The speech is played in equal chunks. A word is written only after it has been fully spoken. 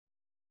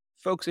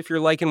Folks, if you're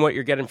liking what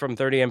you're getting from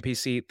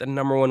 30MPC, the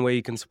number one way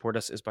you can support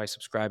us is by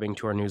subscribing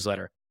to our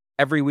newsletter.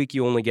 Every week,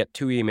 you only get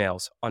 2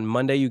 emails. On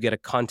Monday, you get a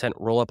content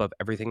roll-up of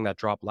everything that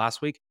dropped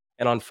last week.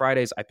 And on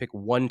Fridays, I pick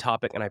one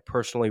topic and I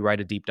personally write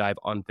a deep dive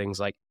on things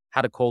like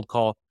how to cold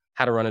call,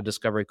 how to run a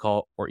discovery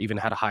call, or even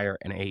how to hire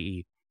an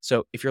AE.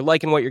 So if you're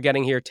liking what you're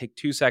getting here, take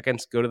 2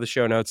 seconds, go to the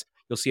show notes.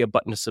 You'll see a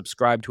button to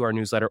subscribe to our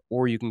newsletter,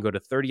 or you can go to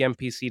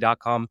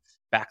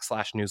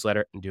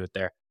 30mpc.com/newsletter and do it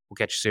there. We'll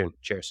catch you soon.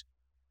 Cheers.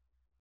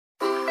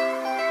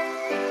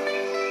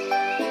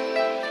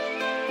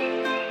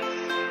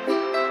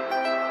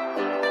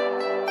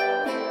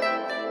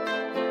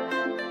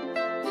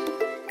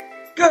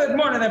 Good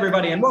morning,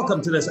 everybody, and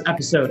welcome to this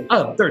episode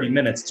of 30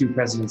 Minutes to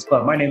President's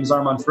Club. My name is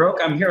Armand Farouk.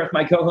 I'm here with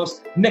my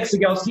co-host, Nick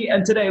Cegelski,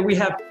 and today we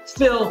have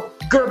Phil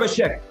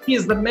Gerbyshak. He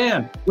is the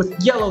man with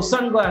yellow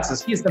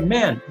sunglasses. He is the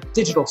man with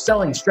digital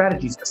selling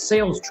strategies, a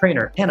sales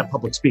trainer, and a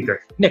public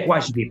speaker. Nick, why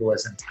should people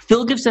listen?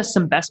 Phil gives us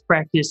some best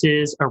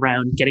practices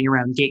around getting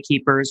around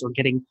gatekeepers or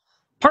getting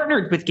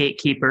partnered with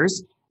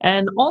gatekeepers,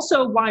 and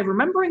also why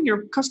remembering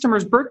your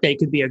customer's birthday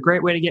could be a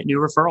great way to get new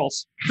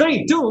referrals.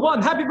 3, 2,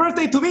 1, happy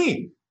birthday to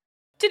me!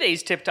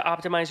 Today's tip to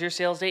optimize your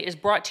sales day is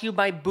brought to you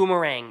by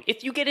Boomerang.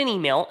 If you get an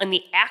email and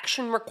the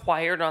action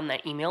required on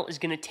that email is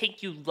going to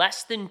take you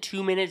less than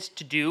 2 minutes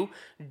to do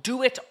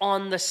it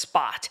on the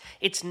spot.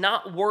 It's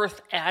not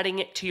worth adding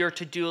it to your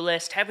to-do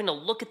list, having to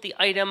look at the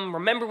item,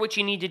 remember what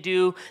you need to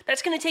do.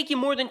 That's going to take you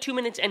more than 2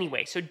 minutes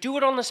anyway, so do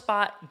it on the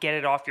spot, get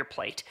it off your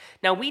plate.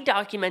 Now, we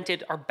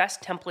documented our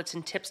best templates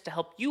and tips to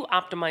help you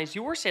optimize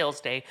your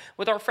sales day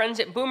with our friends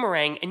at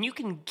Boomerang, and you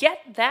can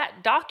get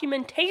that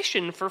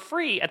documentation for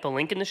free at the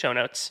link in the show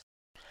notes.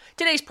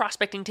 Today's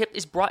prospecting tip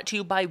is brought to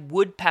you by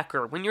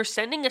Woodpecker. When you're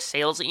sending a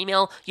sales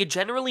email, you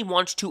generally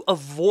want to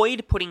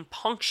avoid putting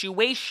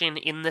punctuation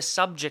in the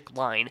subject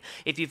line.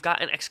 If you've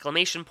got an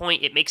exclamation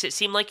point, it makes it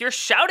seem like you're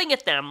shouting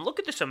at them, "Look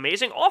at this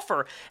amazing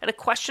offer," and a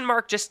question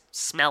mark just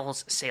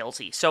smells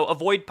salesy, so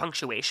avoid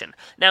punctuation.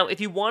 Now, if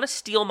you want to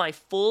steal my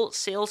full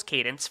sales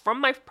cadence from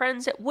my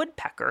friends at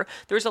Woodpecker,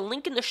 there's a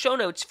link in the show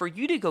notes for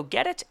you to go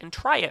get it and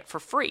try it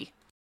for free.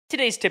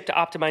 Today's tip to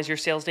optimize your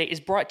sales day is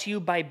brought to you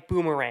by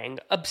Boomerang.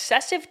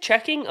 Obsessive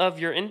checking of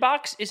your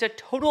inbox is a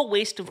total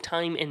waste of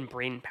time and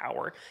brain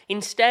power.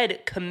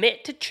 Instead,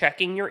 commit to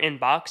checking your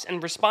inbox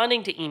and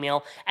responding to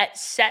email at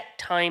set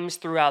times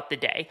throughout the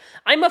day.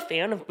 I'm a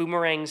fan of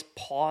Boomerang's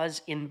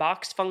pause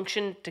inbox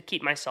function to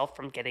keep myself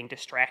from getting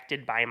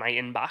distracted by my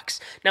inbox.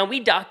 Now, we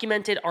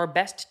documented our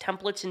best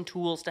templates and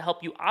tools to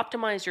help you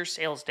optimize your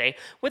sales day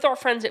with our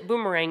friends at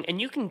Boomerang, and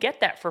you can get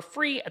that for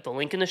free at the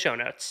link in the show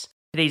notes.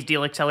 Today's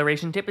deal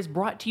acceleration tip is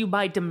brought to you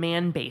by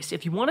Demandbase.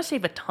 If you want to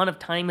save a ton of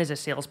time as a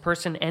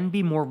salesperson and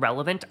be more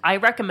relevant, I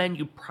recommend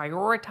you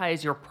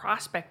prioritize your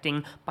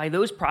prospecting by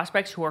those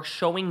prospects who are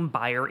showing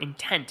buyer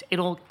intent.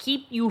 It'll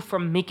keep you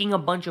from making a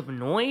bunch of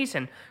noise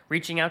and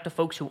reaching out to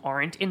folks who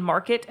aren't in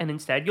market, and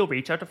instead you'll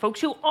reach out to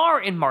folks who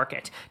are in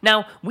market.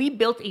 Now, we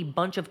built a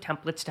bunch of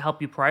templates to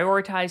help you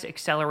prioritize,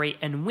 accelerate,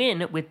 and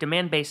win with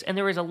Demandbase, and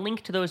there is a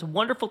link to those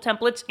wonderful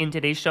templates in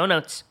today's show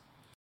notes.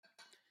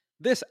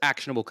 This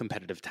actionable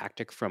competitive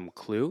tactic from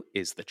Clue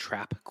is the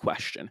trap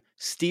question.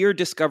 Steer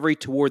discovery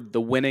toward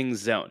the winning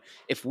zone.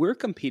 If we're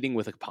competing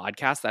with a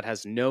podcast that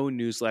has no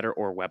newsletter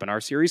or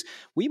webinar series,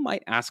 we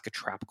might ask a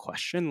trap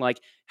question like,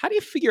 how do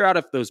you figure out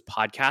if those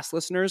podcast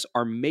listeners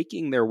are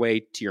making their way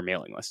to your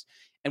mailing list?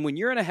 And when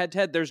you're in a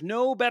head-to-head, there's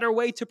no better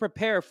way to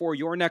prepare for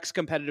your next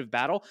competitive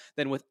battle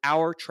than with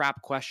our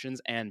trap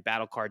questions and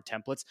battle card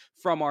templates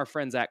from our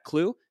friends at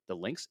Clue. The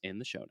link's in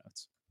the show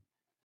notes.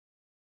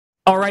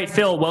 All right,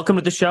 Phil, welcome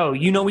to the show.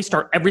 You know we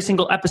start every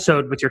single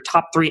episode with your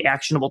top 3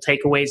 actionable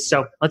takeaways,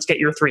 so let's get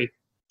your 3.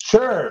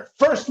 Sure.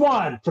 First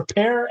one,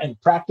 prepare and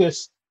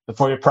practice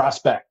before you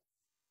prospect.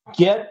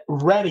 Get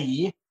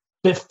ready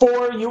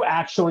before you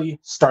actually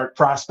start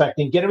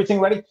prospecting. Get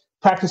everything ready.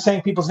 Practice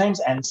saying people's names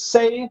and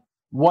say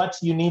what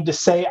you need to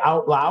say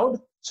out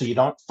loud so you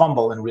don't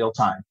fumble in real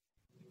time.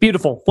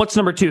 Beautiful. What's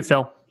number 2,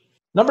 Phil?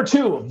 Number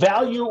 2,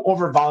 value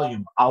over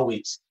volume,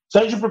 always.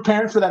 So as you're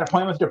preparing for that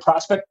appointment with your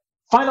prospect,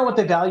 find out what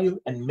they value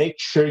and make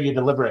sure you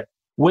deliver it,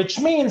 which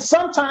means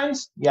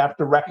sometimes you have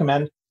to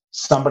recommend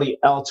somebody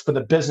else for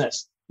the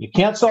business. You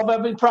can't solve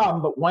every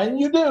problem, but when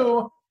you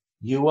do,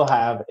 you will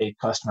have a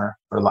customer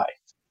for life.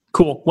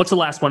 Cool. What's the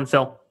last one,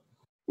 Phil?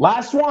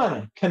 Last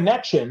one,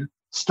 connection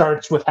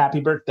starts with happy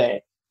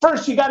birthday.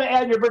 First, you got to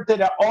add your birthday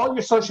to all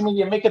your social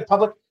media, make it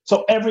public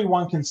so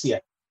everyone can see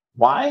it.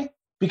 Why?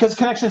 Because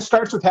connection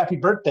starts with happy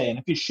birthday. And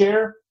if you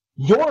share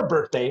your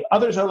birthday,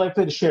 others are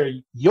likely to share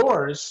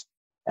yours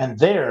and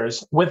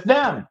theirs with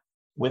them,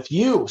 with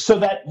you, so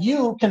that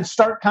you can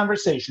start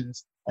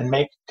conversations and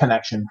make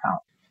connection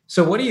count.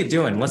 So what are you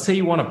doing? Let's say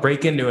you want to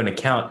break into an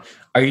account.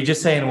 Are you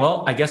just saying,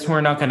 well, I guess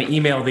we're not going to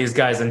email these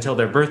guys until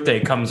their birthday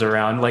comes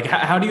around? Like,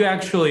 how do you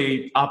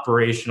actually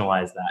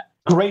operationalize that?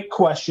 Great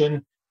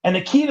question. And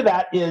the key to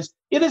that is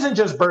it isn't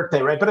just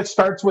birthday, right? But it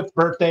starts with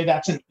birthday.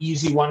 That's an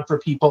easy one for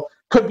people.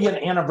 Could be an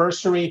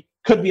anniversary,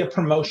 could be a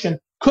promotion,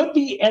 could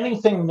be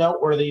anything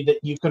noteworthy that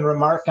you can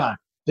remark on.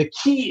 The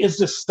key is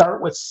to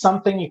start with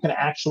something you can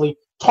actually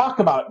talk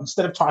about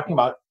instead of talking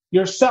about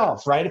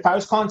yourself, right? If I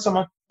was calling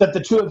someone that the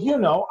two of you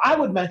know, I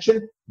would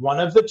mention one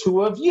of the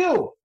two of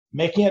you,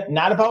 making it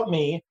not about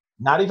me,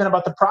 not even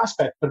about the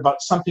prospect, but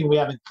about something we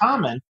have in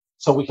common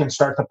so we can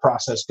start the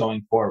process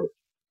going forward.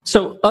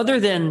 So other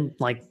than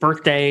like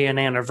birthday and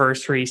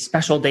anniversary,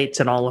 special dates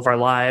in all of our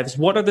lives,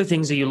 what other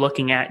things are you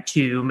looking at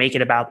to make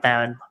it about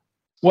them?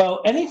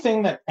 Well,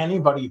 anything that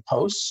anybody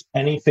posts,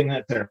 anything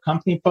that their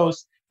company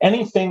posts,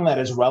 anything that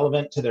is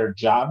relevant to their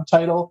job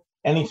title,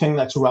 anything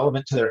that's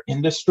relevant to their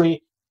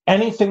industry,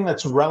 anything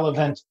that's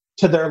relevant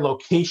to their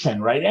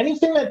location, right?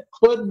 Anything that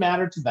could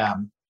matter to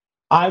them,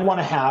 I want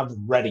to have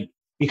ready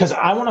because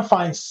I want to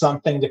find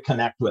something to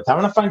connect with. I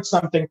want to find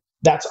something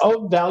that's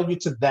of value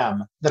to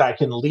them that I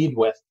can lead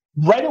with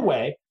right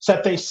away so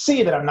that they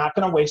see that I'm not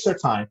going to waste their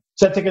time,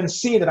 so that they can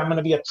see that I'm going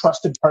to be a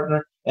trusted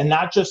partner and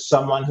not just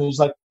someone who's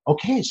like,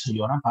 okay, so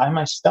you want to buy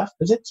my stuff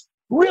because it's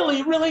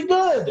really, really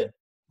good.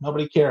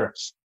 Nobody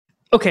cares.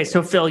 Okay,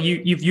 so Phil,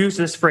 you've used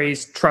this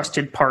phrase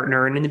trusted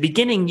partner. And in the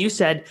beginning, you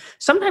said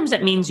sometimes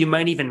that means you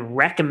might even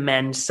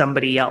recommend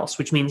somebody else,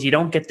 which means you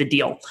don't get the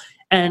deal.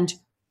 And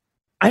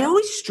I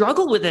always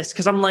struggle with this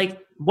because I'm like,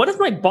 what if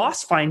my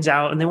boss finds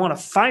out and they want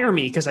to fire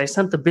me because I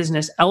sent the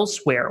business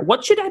elsewhere?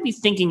 What should I be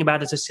thinking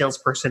about as a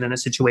salesperson in a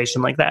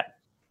situation like that?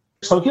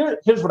 So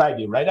here's what I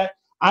do, right?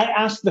 I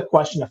ask the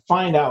question to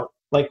find out,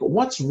 like,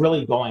 what's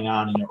really going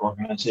on in your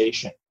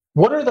organization?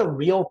 What are the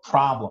real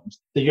problems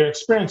that you're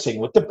experiencing?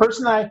 With the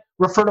person I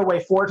referred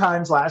away 4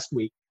 times last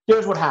week,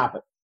 here's what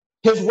happened.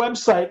 His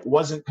website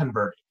wasn't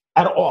converting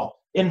at all.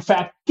 In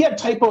fact, he had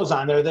typos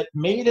on there that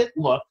made it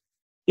look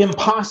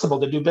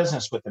impossible to do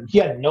business with him. He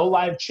had no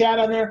live chat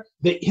on there.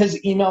 His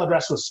email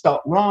address was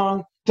spelt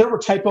wrong. There were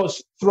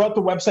typos throughout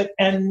the website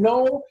and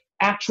no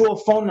actual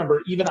phone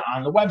number even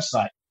on the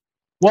website.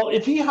 Well,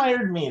 if he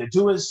hired me to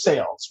do his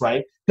sales,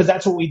 right? Because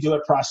that's what we do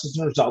at Process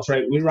and Results,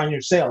 right? We run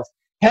your sales.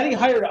 Had he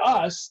hired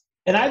us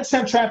and I'd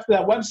sent traffic to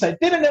that website,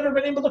 they'd have never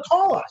been able to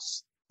call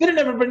us. They'd have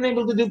never been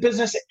able to do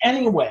business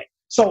anyway.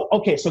 So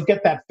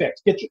get that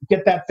fixed.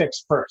 Get that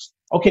fixed first.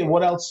 Okay,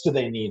 what else do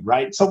they need,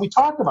 right? So we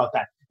talk about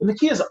that. And the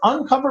key is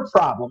uncover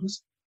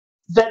problems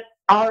that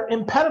are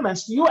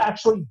impediments to you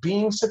actually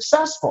being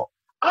successful.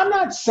 I'm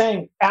not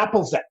saying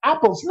apples to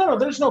apples. No,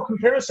 there's no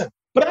comparison.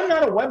 But I'm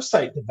not a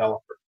website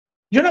developer.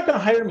 You're not going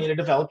to hire me to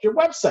develop your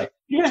website.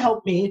 You're going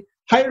to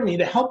hire me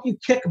to help you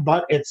kick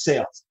butt at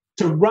sales,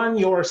 to run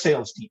your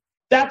sales team.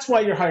 That's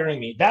why you're hiring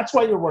me. That's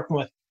why you're working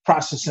with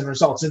Process and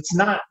Results. It's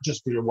not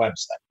just for your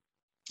website.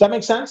 Does that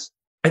make sense?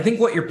 I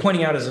think what you're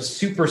pointing out is a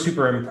super,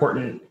 super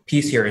important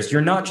piece here is you're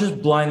not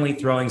just blindly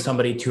throwing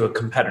somebody to a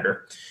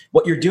competitor.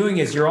 What you're doing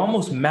is you're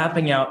almost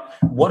mapping out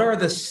what are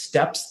the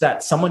steps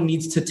that someone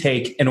needs to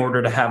take in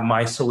order to have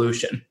my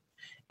solution.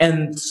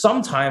 And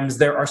sometimes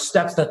there are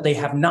steps that they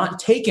have not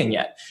taken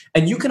yet.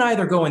 And you can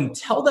either go and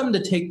tell them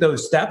to take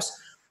those steps,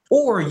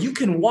 or you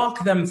can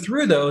walk them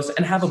through those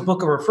and have a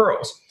book of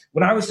referrals.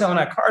 When I was selling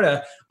at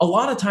Carta, a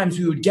lot of times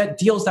we would get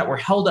deals that were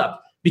held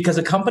up because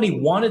a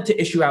company wanted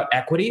to issue out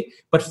equity,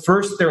 but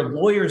first their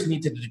lawyers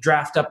needed to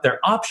draft up their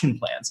option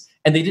plans,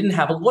 and they didn't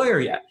have a lawyer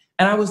yet.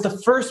 And I was the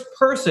first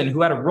person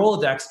who had a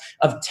Rolodex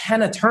of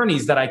 10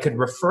 attorneys that I could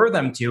refer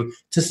them to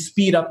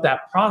speed up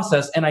that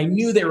process, and I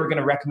knew they were going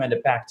to recommend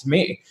it back to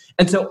me.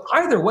 And so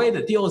either way,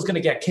 the deal is going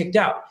to get kicked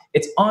out.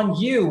 It's on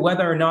you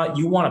whether or not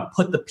you want to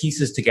put the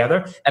pieces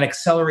together and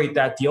accelerate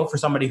that deal for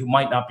somebody who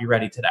might not be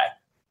ready today.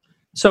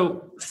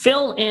 So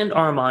Phil and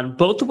Armand,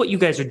 both of what you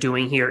guys are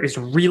doing here is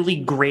really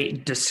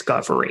great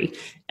discovery.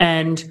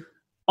 And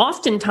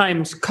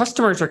oftentimes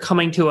customers are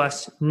coming to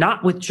us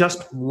not with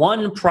just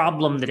one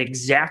problem that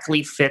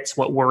exactly fits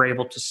what we're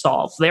able to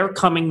solve. They're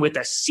coming with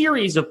a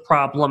series of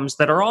problems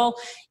that are all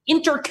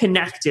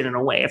interconnected in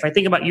a way. If I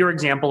think about your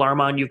example,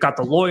 Armand, you've got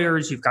the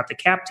lawyers, you've got the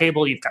cap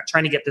table, you've got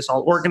trying to get this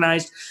all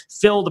organized.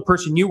 Phil, the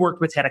person you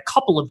worked with, had a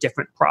couple of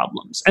different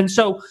problems. And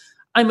so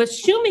I'm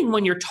assuming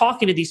when you're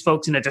talking to these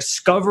folks in a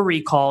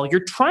discovery call,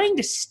 you're trying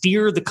to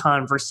steer the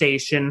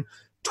conversation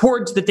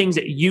towards the things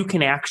that you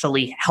can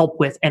actually help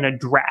with and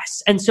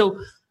address. And so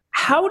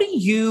how do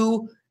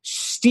you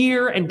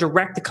steer and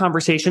direct the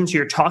conversation so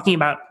you're talking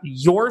about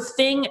your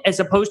thing as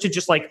opposed to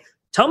just like,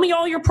 tell me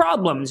all your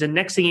problems, and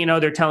next thing you know,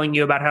 they're telling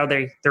you about how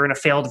they're in a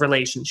failed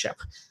relationship?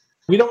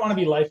 We don't want to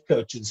be life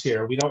coaches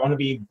here. We don't want to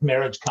be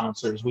marriage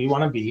counselors. We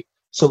want to be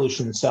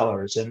solution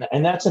sellers.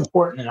 And that's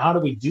important. And how do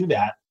we do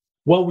that?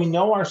 Well, we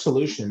know our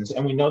solutions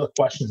and we know the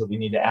questions that we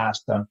need to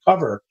ask to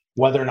uncover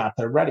whether or not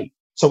they're ready.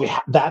 So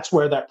that's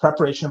where that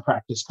preparation and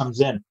practice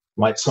comes in,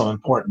 why it's so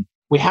important.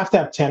 We have to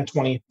have 10,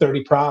 20,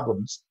 30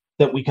 problems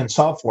that we can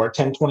solve for,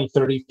 10, 20,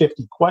 30,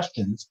 50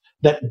 questions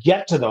that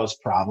get to those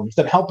problems,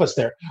 that help us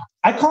there.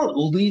 I call it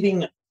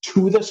leading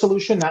to the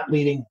solution, not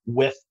leading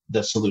with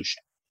the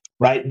solution,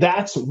 right?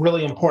 That's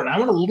really important. I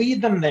want to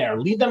lead them there,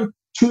 lead them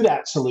to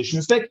that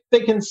solution so they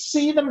can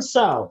see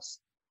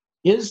themselves.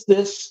 Is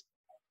this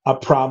a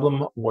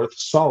problem worth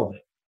solving?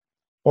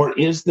 Or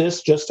is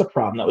this just a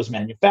problem that was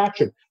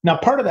manufactured? Now,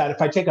 part of that,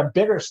 if I take a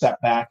bigger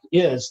step back,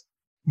 is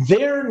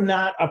they're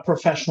not a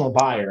professional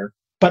buyer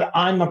but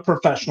I'm a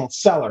professional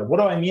seller. What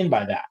do I mean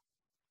by that?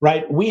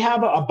 Right? We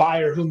have a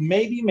buyer who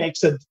maybe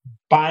makes a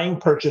buying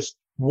purchase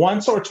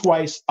once or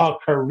twice a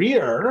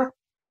career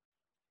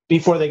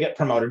before they get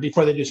promoted,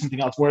 before they do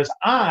something else. Whereas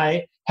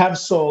I have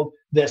sold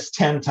this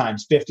 10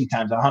 times, 50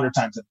 times, 100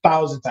 times,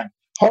 1,000 times,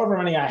 however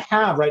many I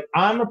have, right?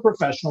 I'm a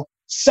professional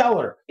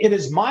seller. It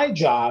is my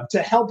job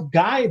to help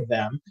guide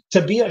them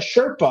to be a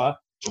Sherpa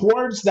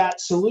towards that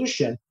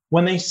solution.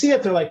 When they see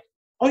it, they're like,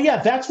 oh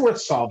yeah, that's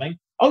worth solving.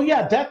 Oh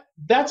yeah,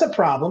 that's a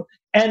problem.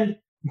 And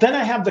then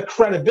I have the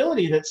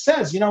credibility that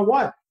says, you know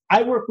what?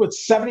 I worked with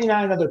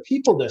 79 other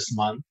people this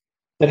month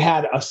that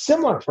had a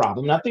similar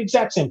problem, not the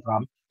exact same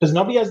problem, because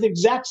nobody has the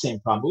exact same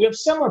problem. But we have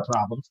similar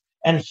problems,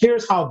 and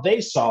here's how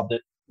they solved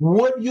it.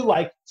 Would you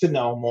like to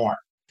know more?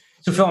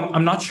 So Phil,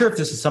 I'm not sure if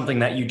this is something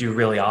that you do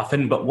really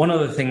often, but one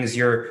of the things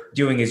you're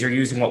doing is you're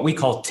using what we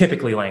call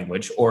typically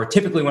language, or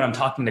typically when I'm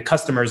talking to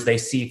customers, they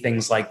see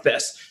things like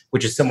this,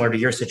 which is similar to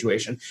your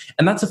situation.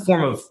 And that's a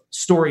form of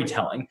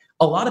storytelling.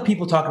 A lot of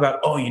people talk about,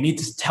 oh, you need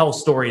to tell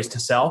stories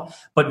to sell,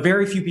 but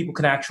very few people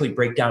can actually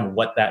break down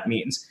what that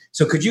means.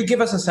 So could you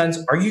give us a sense,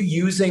 are you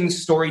using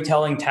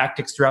storytelling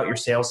tactics throughout your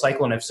sales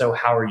cycle? And if so,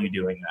 how are you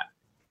doing that?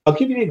 I'll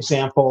give you an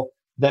example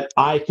that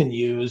I can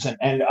use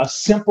and a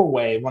simple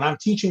way when I'm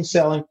teaching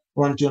selling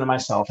or I'm doing it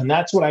myself. And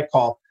that's what I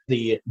call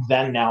the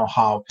then, now,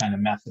 how kind of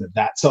method of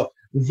that. So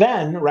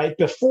then, right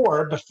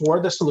before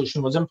the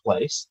solution was in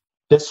place,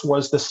 this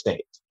was the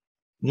state.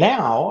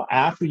 Now,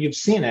 after you've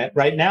seen it,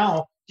 right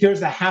now,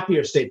 here's the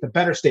happier state, the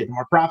better state, the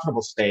more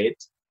profitable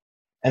state.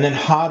 And then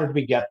how did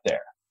we get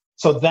there?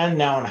 So then,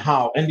 now, and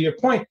how. And to your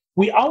point,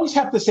 we always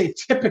have to say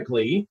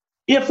typically,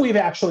 if we've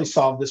actually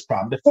solved this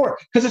problem before,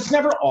 because it's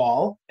never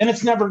all and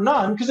it's never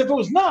none, because if it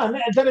was none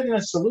and then in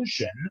a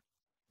solution,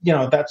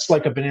 that's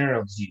like a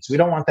venereal disease. We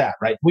don't want that,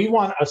 right? We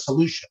want a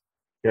solution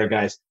here,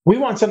 guys. We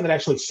want something that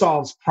actually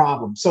solves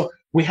problems. So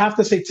we have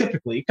to say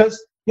typically,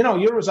 because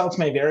your results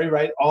may vary,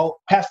 right? All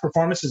past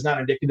performance is not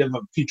indicative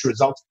of future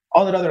results,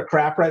 all that other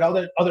crap, right? All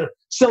that other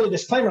silly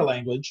disclaimer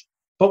language.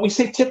 But we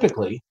say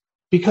typically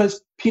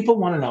because people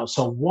want to know,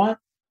 so what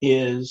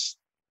is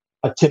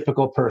a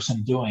typical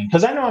person doing?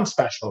 Because I know I'm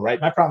special, right?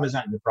 My problem is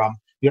not your problem.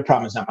 Your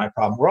problem is not my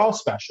problem. We're all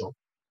special,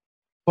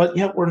 but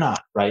yet we're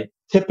not, right?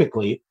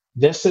 Typically,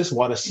 this is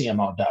what a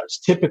CMO does.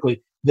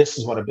 Typically, this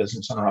is what a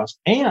business owner does.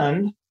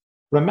 And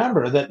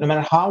remember that no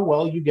matter how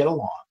well you get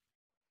along,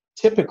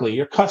 typically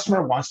your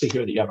customer wants to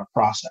hear that you have a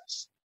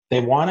process.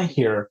 They want to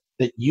hear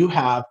that you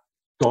have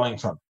going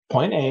from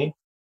point A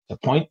to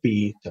point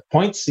B to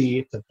point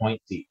C to point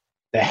D.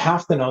 They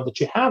have to know that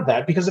you have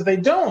that, because if they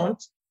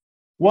don't,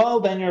 well,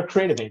 then you're a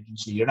creative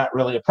agency. You're not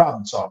really a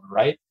problem solver,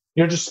 right?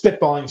 You're just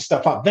spitballing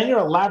stuff up. Then you're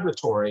a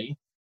laboratory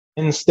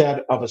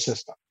instead of a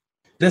system.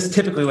 This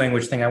typically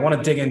language thing, I want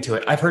to dig into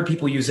it. I've heard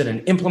people use it in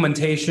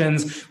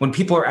implementations. When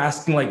people are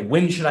asking, like,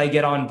 when should I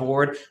get on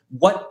board?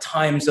 What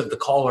times of the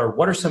call, or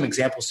what are some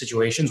example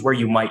situations where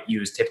you might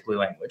use typically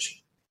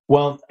language?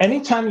 Well,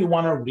 anytime you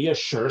want to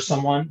reassure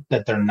someone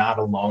that they're not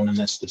alone in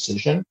this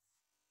decision,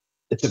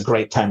 it's a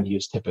great time to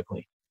use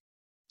typically.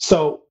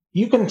 So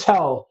you can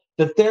tell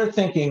that they're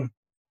thinking,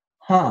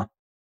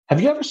 have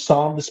you ever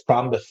solved this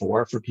problem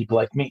before for people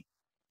like me?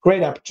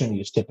 Great opportunity to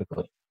use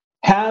typically.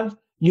 Have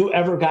you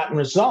ever gotten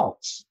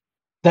results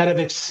that have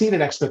exceeded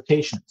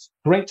expectations?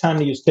 Great time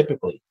to use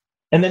typically.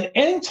 And then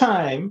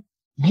anytime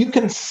you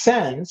can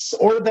sense,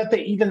 or that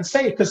they even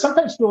say, because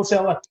sometimes people say,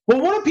 well,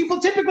 what do people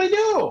typically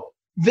do?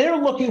 They're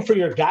looking for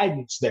your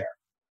guidance there,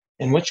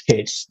 in which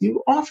case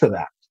you offer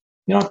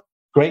that.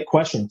 Great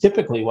question.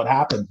 Typically what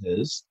happens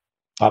is,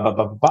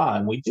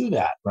 and we do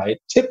that, right?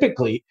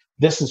 Typically,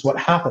 this is what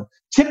happens.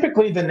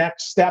 Typically, the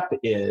next step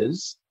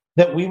is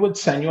that we would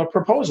send you a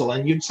proposal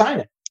and you'd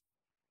sign it.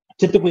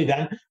 Typically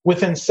then,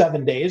 within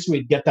 7 days,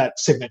 we'd get that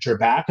signature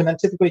back. And then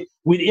typically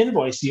we'd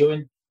invoice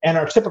you, and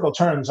our typical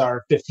terms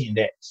are 15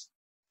 days.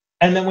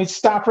 And then we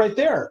stop right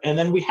there. And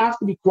then we have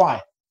to be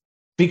quiet,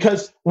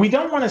 because we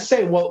don't want to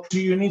say, well,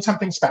 do you need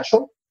something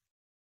special?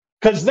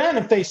 Because then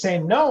if they say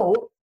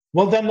no,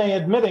 well, then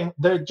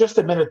they're just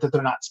admitted that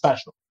they're not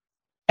special.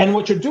 And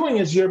what you're doing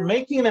is you're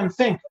making them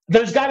think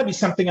there's got to be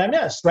something I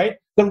missed, right?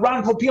 The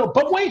Ron Popeil,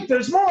 but wait,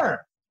 there's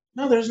more.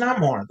 No, there's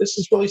not more. This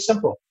is really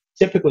simple.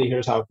 Typically,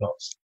 here's how it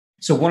goes.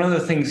 So one of the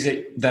things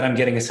that I'm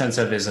getting a sense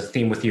of is a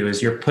theme with you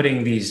is you're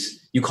putting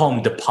these, you call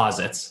them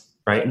deposits,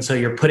 right? And so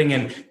you're putting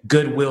in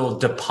goodwill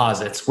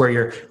deposits where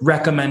you're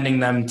recommending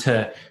them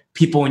to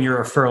people in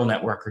your referral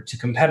network or to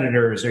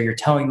competitors, or you're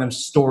telling them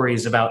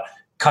stories about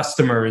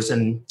customers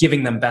and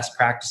giving them best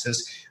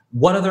practices.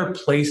 What other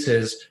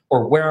places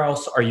or where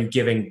else are you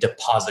giving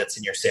deposits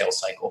in your sales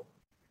cycle?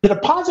 The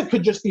deposit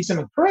could just be some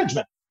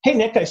encouragement. Hey,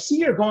 Nick, I see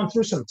you're going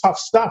through some tough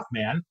stuff,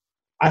 man.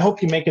 I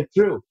hope you make it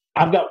through.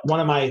 I've got one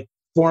of my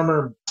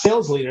former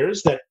sales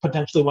leaders that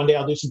potentially one day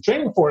I'll do some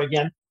training for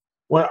again,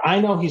 where I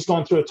know he's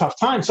going through a tough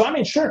time.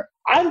 So sure,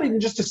 I'm leaving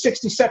just a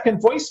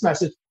 60-second voice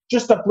message,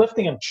 just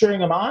uplifting him,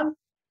 cheering him on.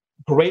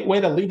 Great way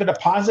to leave a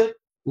deposit.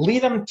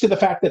 Lead them to the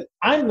fact that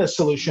I'm the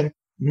solution,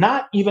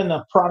 not even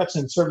the products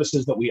and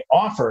services that we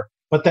offer.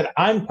 but that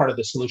I'm part of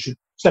the solution.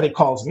 So that he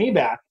calls me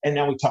back, and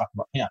now we talk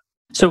about him.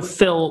 So,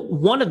 Phil,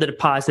 one of the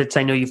deposits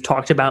I know you've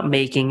talked about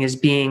making is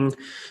being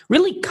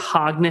really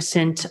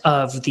cognizant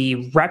of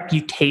the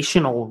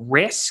reputational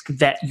risk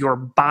that your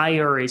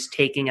buyer is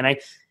taking. And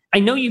I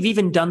know you've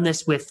even done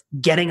this with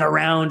getting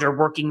around or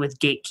working with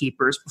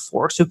gatekeepers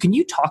before. So can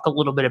you talk a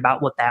little bit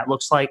about what that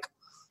looks like?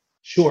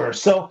 Sure.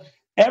 So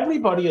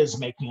everybody is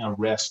making a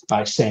risk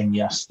by saying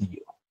yes to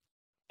you.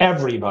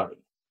 Everybody.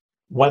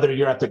 Whether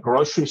you're at the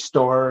grocery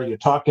store, you're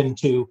talking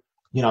to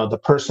the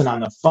person on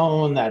the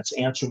phone that's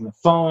answering the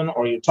phone,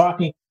 or you're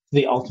talking to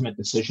the ultimate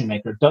decision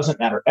maker. It doesn't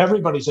matter.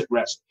 Everybody's at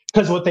risk,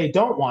 because what they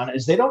don't want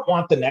is they don't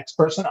want the next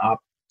person up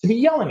to be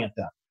yelling at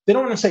them. They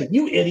don't want to say,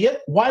 "You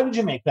idiot, why would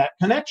you make that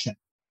connection?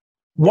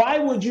 Why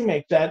would you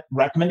make that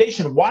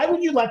recommendation? Why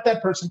would you let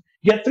that person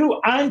get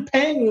through? I'm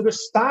paying you to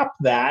stop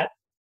that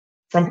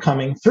from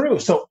coming through."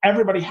 So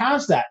everybody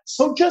has that.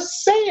 So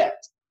just say it.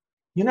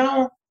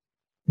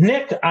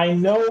 Nick, I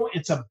know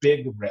it's a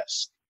big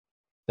risk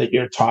that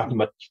you're talking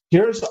about.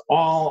 Here's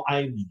all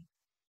I need.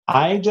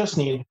 I just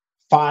need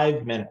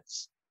 5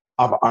 minutes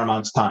of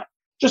Armand's time.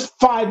 Just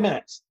 5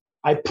 minutes.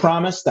 I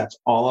promise that's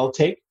all I'll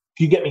take.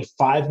 If you get me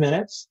 5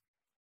 minutes,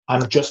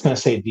 I'm just going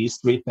to say these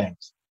 3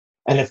 things.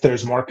 And if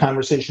there's more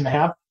conversation to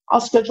have,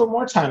 I'll schedule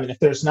more time. And if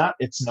there's not,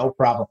 it's no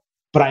problem.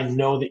 But I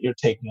know that you're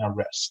taking a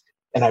risk,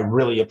 and I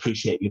really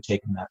appreciate you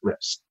taking that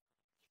risk.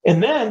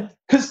 And then,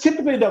 because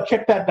typically they'll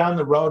kick that down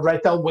the road,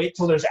 right? They'll wait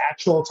till there's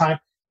actual time.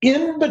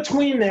 In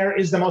between there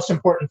is the most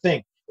important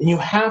thing. And you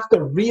have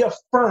to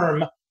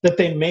reaffirm that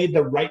they made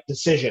the right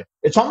decision.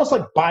 It's almost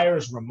like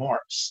buyer's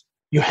remorse.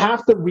 You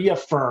have to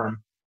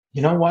reaffirm,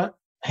 you know what?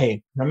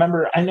 Hey,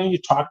 remember, I know you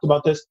talked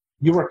about this.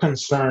 You were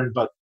concerned,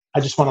 but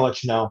I just want to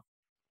let you know,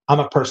 I'm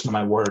a person of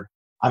my word.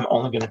 I'm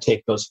only going to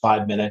take those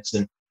 5 minutes,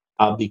 and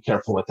I'll be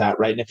careful with that,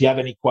 right? And if you have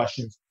any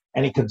questions,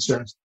 any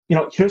concerns,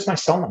 here's my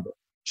cell number.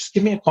 Just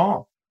give me a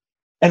call.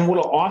 And what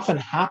will often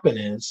happen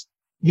is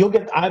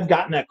I've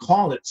gotten that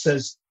call that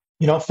says,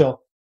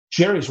 Phil,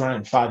 Jerry's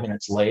running 5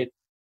 minutes late,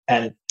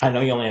 and I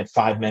know you only had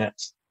 5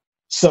 minutes.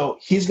 So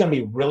he's going to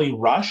be really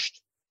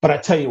rushed. But I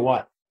tell you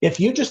what, if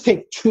you just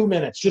take 2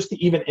 minutes just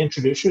to even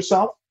introduce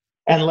yourself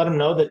and let him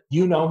know that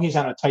he's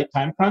on a tight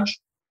time crunch,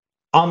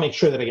 I'll make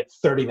sure that I get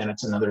 30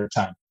 minutes another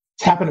time.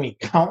 It's happened to me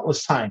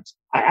countless times.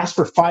 I asked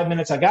for 5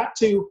 minutes. I got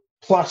to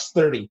plus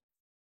 30.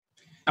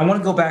 I want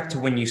to go back to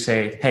when you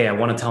say, hey, I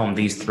want to tell them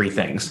these 3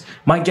 things.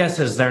 My guess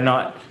is they're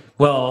not,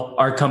 well,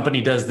 our company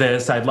does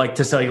this. I'd like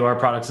to sell you our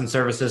products and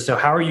services. So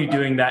how are you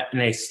doing that in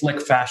a slick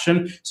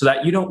fashion so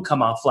that you don't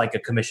come off like a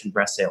commission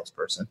breast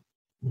salesperson?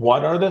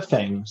 What are the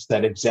things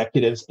that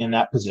executives in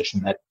that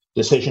position, that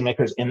decision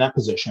makers in that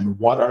position,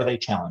 what are they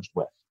challenged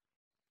with?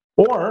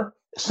 Or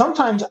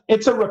sometimes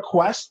it's a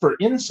request for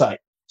insight.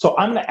 So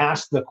I'm going to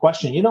ask the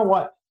question, you know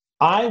what?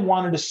 I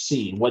wanted to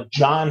see what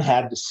John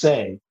had to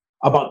say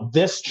about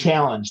this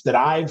challenge that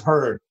I've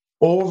heard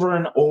over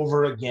and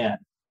over again.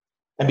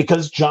 And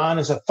because John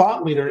is a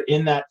thought leader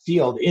in that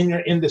field, in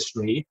your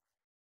industry,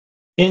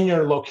 in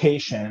your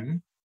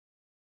location,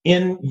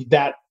 in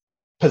that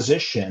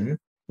position,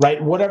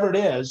 right? Whatever it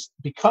is,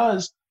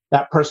 because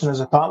that person is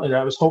a thought leader,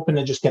 I was hoping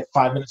to just get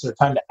 5 minutes at a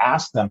time to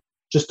ask them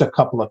just a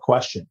couple of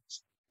questions.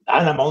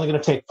 And I'm only going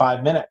to take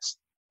 5 minutes.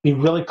 Be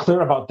really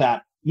clear about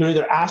that. You're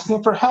either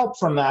asking for help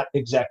from that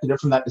executive,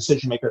 from that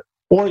decision maker,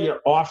 or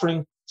you're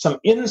offering some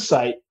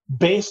insight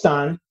based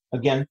on,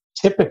 again,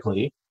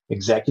 typically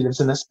executives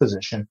in this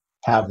position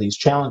have these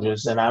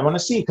challenges. And I want to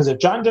see, because if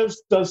John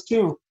does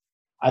too,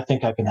 I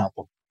think I can help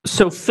him.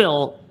 So,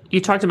 Phil,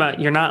 you talked about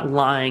you're not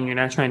lying, you're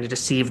not trying to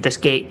deceive this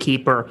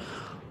gatekeeper.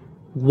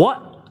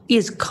 What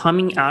is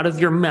coming out of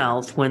your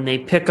mouth when they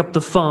pick up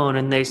the phone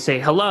and they say,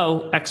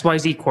 hello,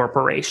 XYZ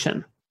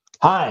Corporation?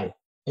 Hi,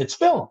 it's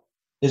Phil.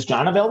 Is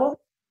John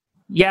available?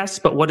 Yes,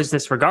 but what is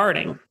this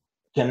regarding?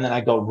 And then I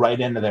go right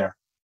into there.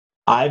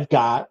 I've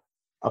got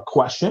a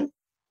question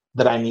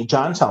that I need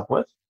John's help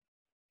with,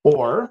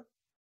 or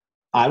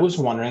I was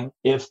wondering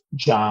if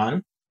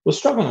John was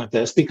struggling with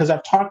this, because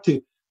I've talked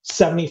to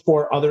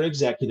 74 other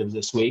executives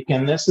this week,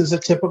 and this is a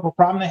typical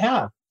problem they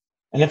have.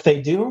 And if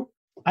they do,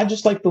 I'd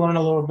just like to learn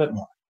a little bit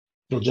more.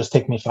 It'll just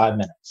take me 5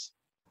 minutes.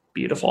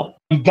 Beautiful.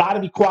 You got to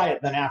be quiet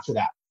then after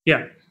that.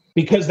 Yeah.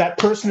 Because that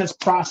person is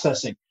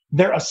processing.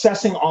 They're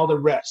assessing all the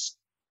risks.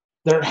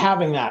 They're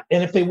having that.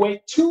 And if they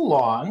wait too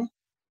long,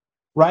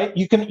 right,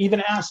 you can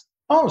even ask,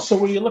 oh, so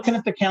were you looking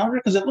at the calendar?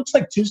 Because it looks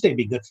like Tuesday would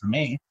be good for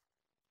me.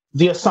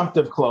 The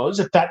assumptive close.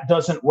 If that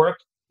doesn't work,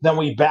 then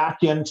we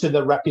back into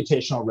the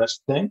reputational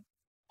risk thing.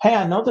 Hey,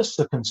 I know this is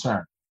a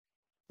concern.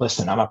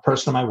 Listen, I'm a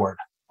person of my word.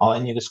 All I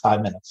need is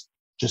 5 minutes.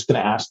 Just going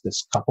to ask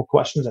this couple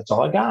questions. That's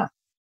all I got.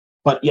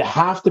 But you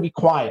have to be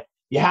quiet.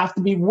 You have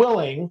to be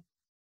willing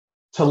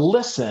to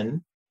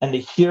listen and to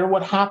hear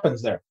what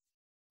happens there.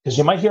 Because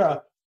you might hear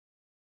a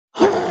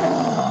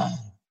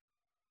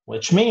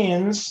which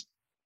means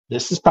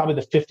this is probably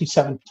the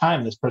 57th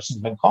time this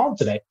person's been called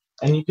today.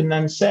 And you can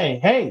then say,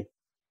 hey,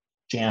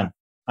 Jan,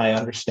 I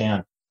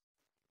understand.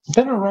 It's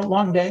been a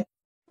long day.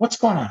 What's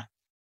going on?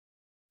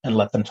 And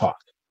let them talk.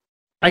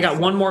 I got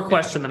one more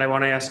question that I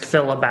want to ask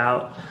Phil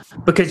about,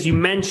 because you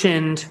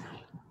mentioned,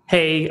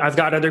 hey, I've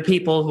got other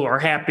people who are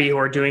happy, who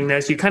are doing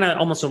this. You kind of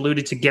almost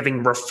alluded to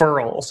giving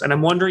referrals. And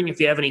I'm wondering if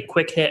you have any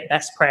quick hit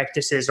best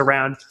practices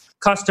around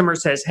customer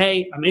says,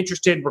 hey, I'm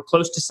interested, we're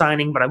close to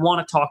signing, but I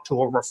want to talk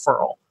to a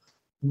referral.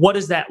 What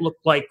does that look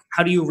like?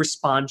 How do you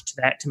respond to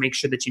that to make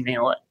sure that you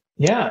nail it?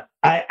 Yeah,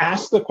 I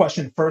asked the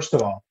question, first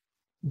of all,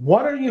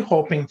 what are you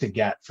hoping to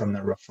get from the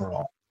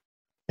referral?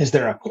 Is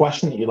there a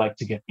question that you'd like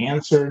to get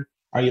answered?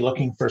 Are you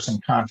looking for some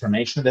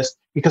confirmation of this?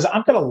 Because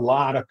I've got a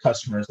lot of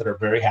customers that are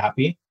very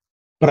happy,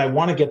 but I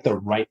want to get the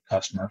right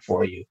customer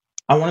for you.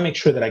 I want to make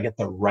sure that I get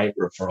the right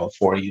referral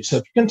for you. So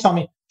if you can tell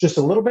me just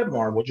a little bit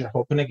more what you're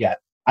hoping to get,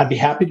 I'd be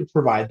happy to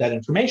provide that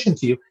information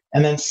to you.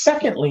 And then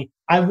secondly,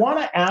 I want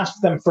to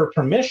ask them for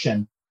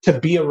permission to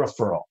be a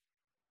referral.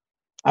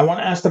 I want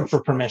to ask them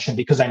for permission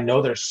because I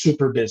know they're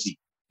super busy,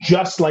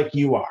 just like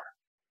you are.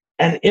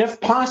 And if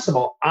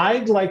possible,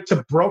 I'd like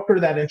to broker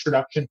that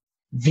introduction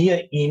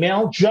via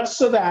email just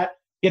so that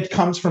it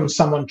comes from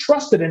someone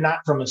trusted and not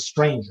from a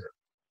stranger.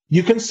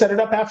 You can set it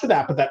up after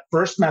that, but that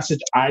first message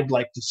I'd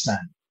like to send.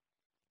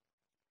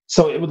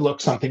 So it would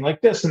look something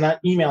like this in that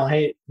email.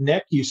 Hey,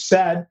 Nick, you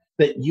said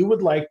that you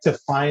would like to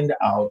find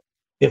out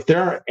if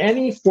there are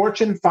any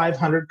Fortune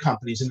 500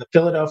 companies in the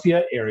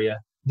Philadelphia area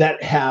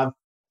that have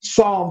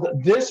solved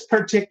this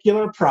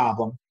particular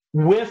problem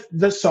with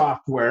the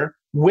software,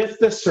 with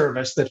the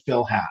service that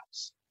Phil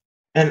has.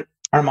 And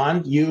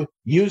Armand, you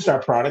used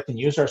our product and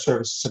used our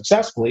service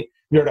successfully.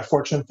 You're at a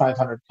Fortune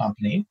 500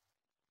 company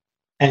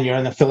and you're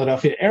in the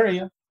Philadelphia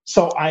area.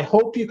 So I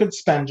hope you could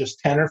spend just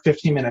 10 or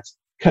 15 minutes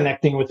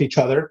connecting with each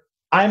other.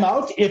 I'm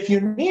out. If you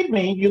need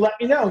me, you let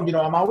me know. You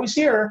know, I'm always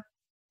here.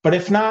 But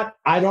if not,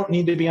 I don't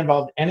need to be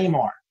involved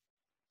anymore.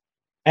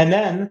 And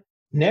then,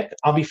 Nick,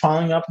 I'll be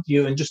following up with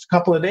you in just a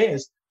couple of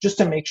days just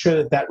to make sure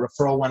that that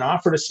referral went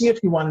off or to see if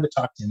you wanted to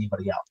talk to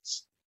anybody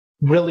else.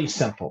 Really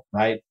simple,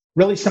 right?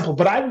 Really simple.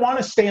 But I want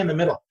to stay in the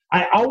middle.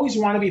 I always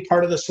want to be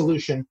part of the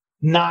solution,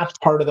 not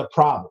part of the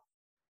problem.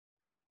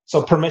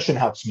 So permission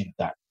helps me with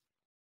that.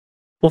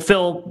 Well,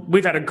 Phil,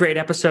 we've had a great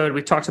episode.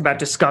 We've talked about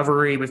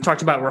discovery. We've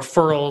talked about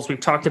referrals.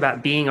 We've talked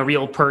about being a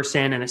real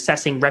person and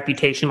assessing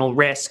reputational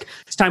risk.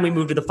 It's time we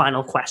move to the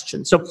final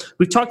question. So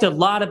we've talked a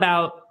lot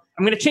about,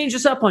 I'm going to change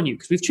this up on you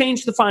because we've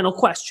changed the final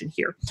question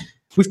here.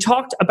 We've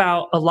talked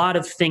about a lot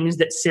of things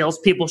that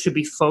salespeople should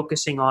be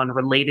focusing on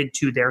related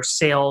to their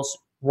sales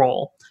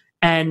role.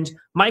 And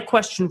my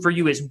question for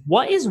you is,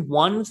 what is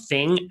one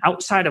thing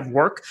outside of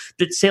work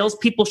that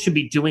salespeople should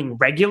be doing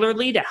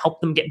regularly to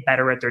help them get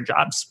better at their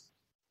jobs?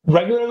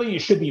 Regularly, you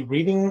should be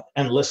reading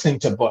and listening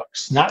to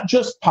books, not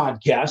just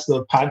podcasts.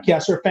 The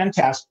podcasts are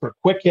fantastic for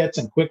quick hits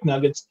and quick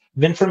nuggets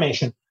of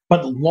information,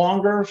 but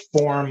longer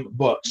form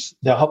books.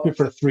 They'll help you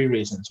for three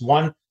reasons.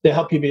 One, they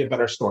help you be a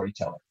better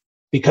storyteller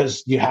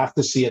because you have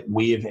to see it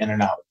weave in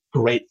and out.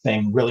 Great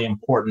thing, really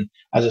important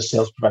as a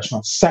sales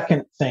professional.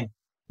 Second thing,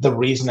 the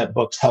reason that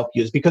books help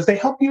you is because they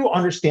help you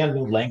understand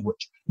new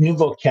language, new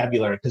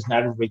vocabulary, because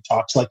not everybody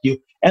talks like you.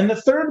 And the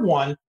third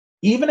one,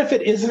 even if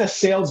it isn't a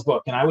sales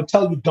book, and I would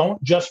tell you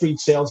don't just read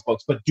sales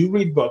books, but do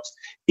read books,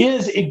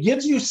 is it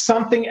gives you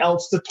something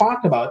else to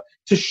talk about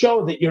to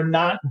show that you're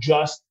not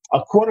just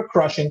a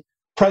quota-crushing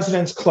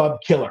President's Club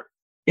killer.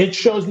 It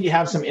shows that you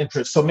have some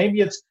interest. So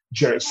maybe it's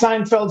Jerry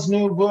Seinfeld's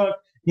new book,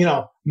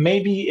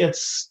 maybe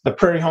it's The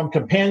Prairie Home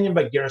Companion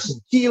by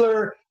Garrison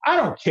Keillor. I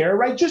don't care,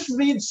 right? Just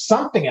read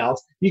something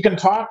else you can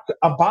talk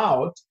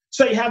about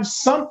so you have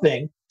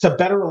something to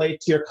better relate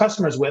to your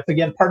customers with.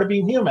 Again, part of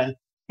being human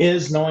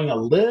is knowing a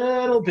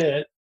little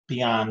bit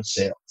beyond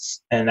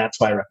sales. And that's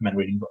why I recommend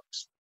reading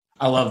books.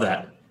 I love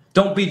that.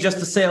 Don't be just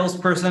a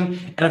salesperson.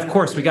 And of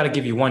course, we got to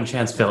give you one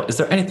chance, Phil. Is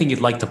there anything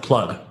you'd like to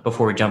plug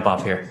before we jump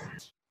off here?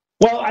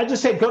 Well, I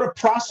just say go to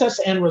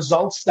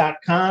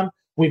processandresults.com.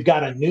 We've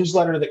got a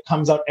newsletter that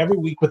comes out every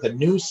week with a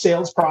new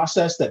sales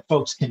process that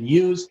folks can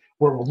use.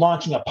 We're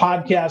launching a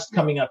podcast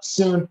coming up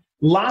soon.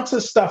 Lots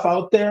of stuff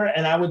out there.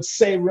 And I would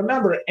say,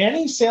 remember,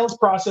 any sales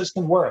process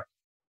can work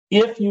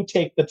if you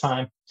take the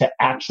time to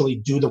actually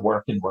do the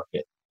work and work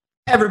it.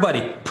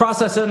 Everybody,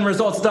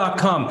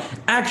 processandresults.com.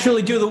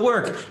 Actually do the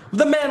work.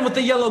 The man with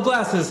the yellow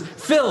glasses,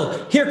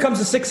 Phil. Here comes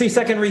a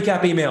 60-second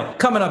recap email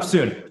coming up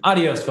soon.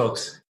 Adios,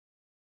 folks.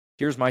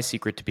 Here's my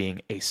secret to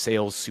being a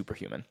sales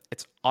superhuman.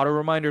 It's auto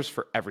reminders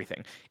for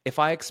everything. If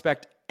I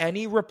expect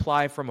any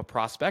reply from a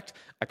prospect,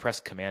 I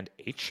press Command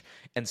H,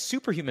 and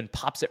Superhuman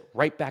pops it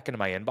right back into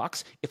my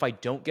inbox if I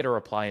don't get a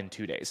reply in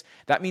 2 days.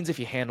 That means if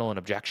you handle an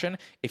objection,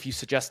 if you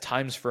suggest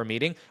times for a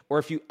meeting, or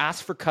if you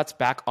ask for cuts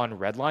back on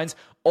red lines,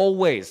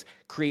 always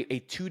create a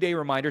 2-day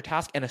reminder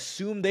task and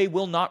assume they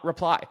will not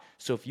reply.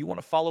 So if you want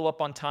to follow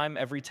up on time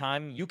every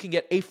time, you can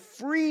get a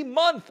free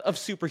month of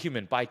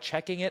Superhuman by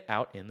checking it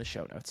out in the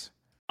show notes.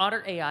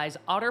 Otter AI's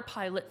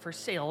Autopilot for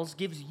Sales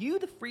gives you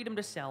the freedom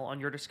to sell on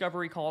your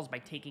discovery calls by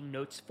taking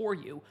notes for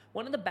you.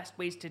 One of the best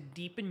ways to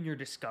deepen your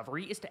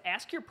discovery is to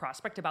ask your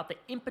prospect about the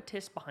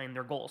impetus behind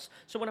their goals.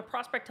 So when a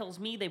prospect tells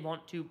me they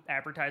want to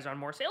advertise on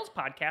more sales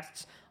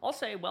podcasts, I'll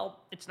say, well,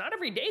 it's not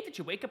every day that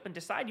you wake up and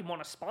decide you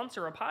want to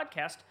sponsor a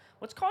podcast.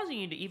 What's causing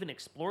you to even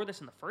explore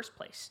this in the first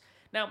place?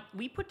 Now,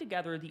 we put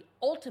together the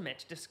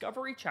ultimate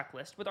discovery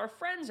checklist with our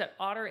friends at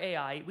Otter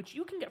AI, which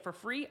you can get for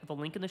free at the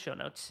link in the show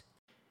notes.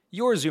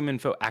 Your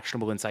ZoomInfo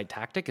actionable insight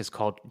tactic is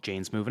called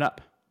Jane's Moving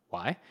Up.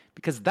 Why?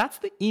 Because that's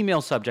the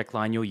email subject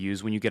line you'll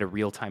use when you get a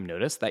real-time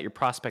notice that your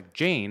prospect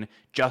Jane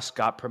just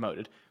got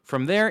promoted.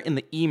 From there, in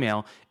the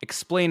email,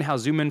 explain how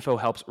ZoomInfo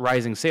helps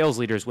rising sales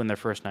leaders win their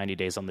first 90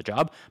 days on the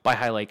job by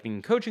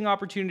highlighting coaching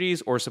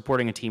opportunities or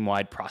supporting a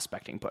team-wide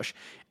prospecting push.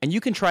 And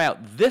you can try out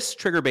this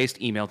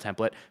trigger-based email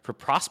template for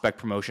prospect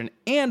promotion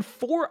and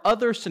 4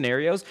 other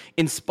scenarios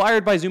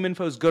inspired by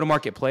ZoomInfo's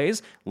go-to-market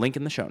plays. Link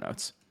in the show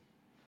notes.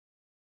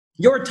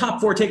 Your top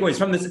 4 takeaways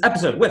from this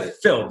episode with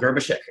Phil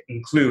Gerbyshak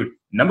include,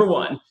 number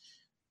 1,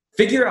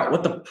 figure out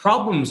what the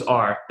problems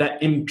are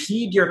that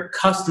impede your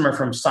customer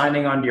from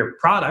signing onto your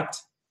product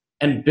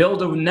and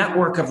build a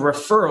network of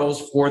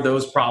referrals for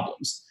those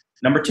problems.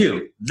 Number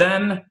 2,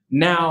 then,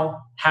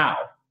 now, how.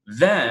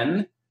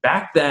 Then,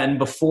 back then,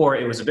 before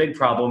it was a big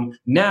problem,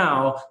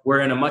 now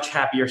we're in a much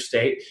happier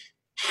state.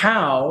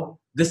 How,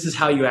 this is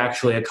how you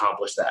actually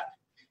accomplish that.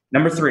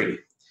 Number 3,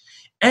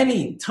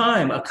 any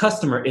time a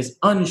customer is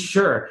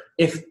unsure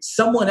if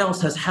someone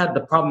else has had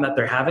the problem that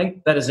they're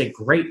having, that is a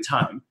great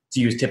time to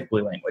use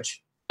typically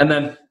language. And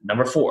then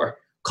number 4,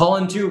 call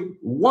into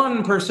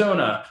one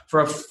persona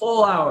for a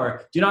full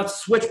hour. Do not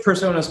switch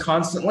personas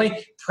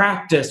constantly.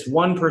 Practice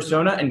one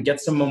persona and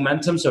get some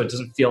momentum so it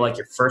doesn't feel like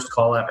your first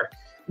call ever.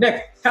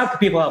 Nick, how can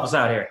people help us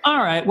out here? All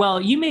right. Well,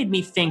 you made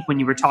me think when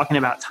you were talking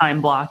about time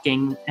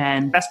blocking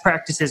and best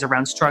practices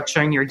around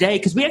structuring your day,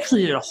 because we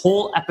actually did a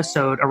whole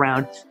episode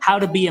around how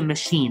to be a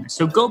machine.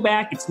 So go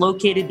back. It's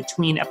located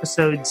between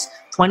episodes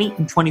 20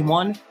 and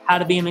 21, how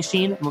to be a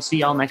machine. And we'll see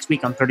y'all next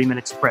week on 30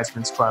 Minutes of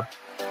President's Club.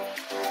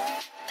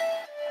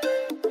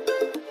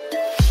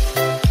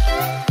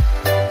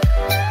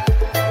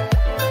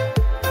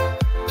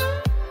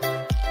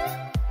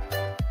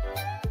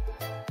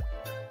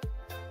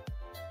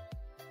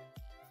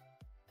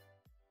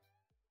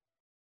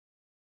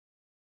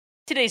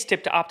 Today's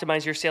tip to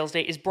optimize your sales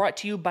day is brought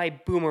to you by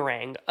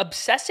Boomerang.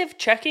 Obsessive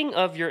checking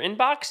of your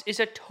inbox is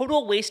a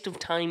total waste of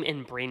time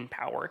and brain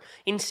power.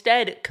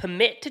 Instead,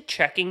 commit to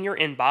checking your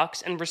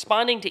inbox and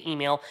responding to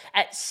email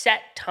at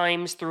set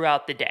times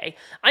throughout the day.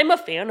 I'm a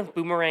fan of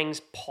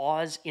Boomerang's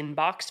pause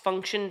inbox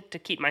function to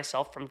keep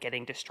myself from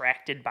getting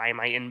distracted by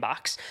my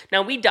inbox.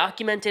 Now, we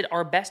documented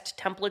our best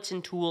templates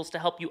and tools to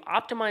help you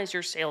optimize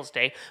your sales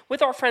day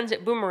with our friends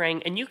at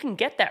Boomerang, and you can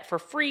get that for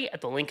free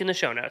at the link in the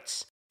show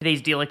notes.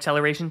 Today's deal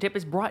acceleration tip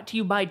is brought to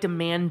you by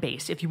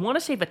Demandbase. If you want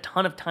to save a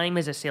ton of time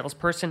as a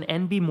salesperson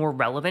and be more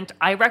relevant,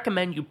 I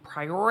recommend you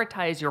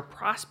prioritize your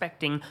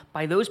prospecting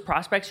by those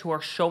prospects who are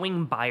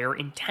showing buyer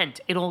intent.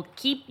 It'll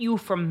keep you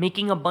from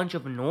making a bunch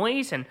of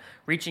noise and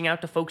reaching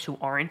out to folks who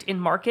aren't in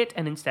market,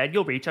 and instead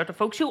you'll reach out to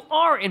folks who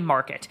are in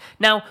market.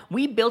 Now,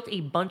 we built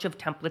a bunch of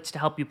templates to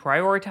help you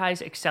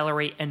prioritize,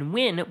 accelerate, and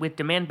win with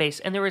Demandbase,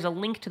 and there is a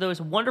link to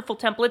those wonderful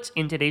templates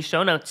in today's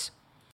show notes.